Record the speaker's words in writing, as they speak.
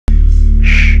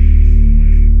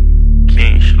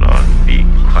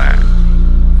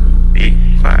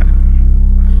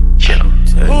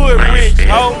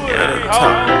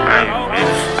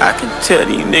tell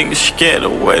these niggas scared the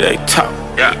way they talk.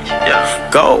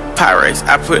 Gold Pyrex,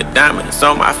 I put diamonds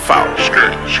on my fault.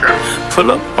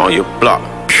 Pull up on your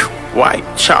block, white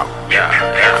chalk.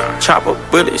 Chopper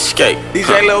bullet escape.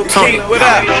 DJ Lil Keem, what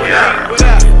up?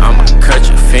 I'ma cut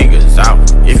your fingers out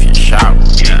if you shout.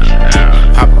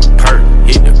 Pop a perk,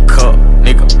 hit the cup,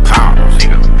 nigga pause.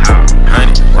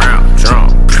 100 round drum,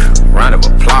 round of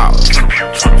applause.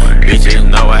 Bitches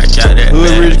know I got that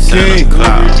bad Santa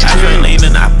Claus. I been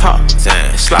leaning, I pop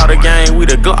tan. Slaughter gang, we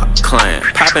the Glock clan.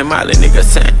 Poppin' Molly, nigga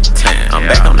Santan. I'm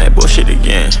back on that bullshit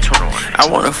again. I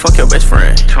wanna fuck your best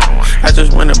friend. I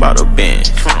just went about a Benz.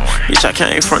 Bitch, I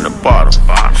came from the bottom.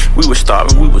 We was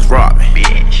starving, we was robbing.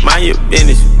 Mind your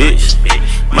business, bitch.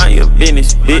 Mind your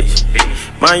business, bitch.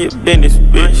 Mind your business,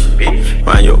 bitch.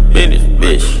 Mind your business,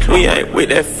 bitch. We ain't with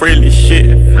that friendly shit.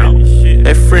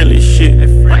 That friendly shit.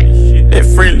 That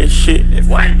friendly shit.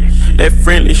 That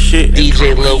friendly shit.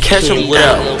 DJ Lil Keem, catch him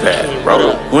down, pad,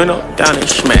 roll, window down and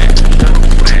smack.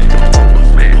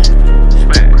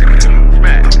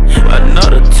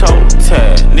 Another toe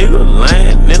tag, nigga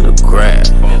laying in the grass.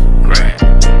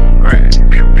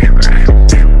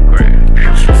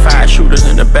 5 shooters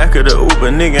in the back of the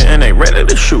Uber, nigga, and they ready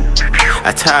to shoot.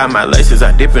 I tie my laces,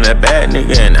 I dip in that bad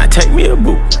nigga, and I take me a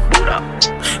boot.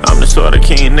 I'm the sort of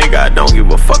king, nigga, I don't give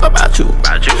a fuck about you.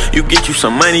 You get you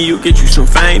some money, you get you some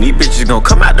fame, these bitches gon'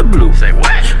 come out the blue.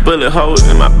 Bullet holes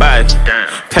in my body,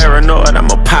 paranoid,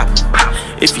 I'ma pop.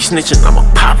 If you snitching, I'ma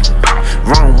pop.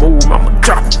 Wrong move, I'ma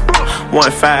drop.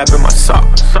 1.5 in my sock.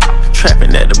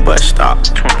 Trapping at the bus stop.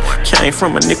 Came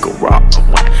from a nickel rock.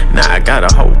 Now I got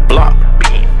a whole block.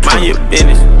 Mind your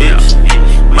business, bitch.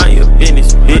 Mind your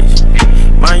business, bitch.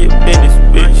 Mind your business,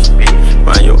 bitch.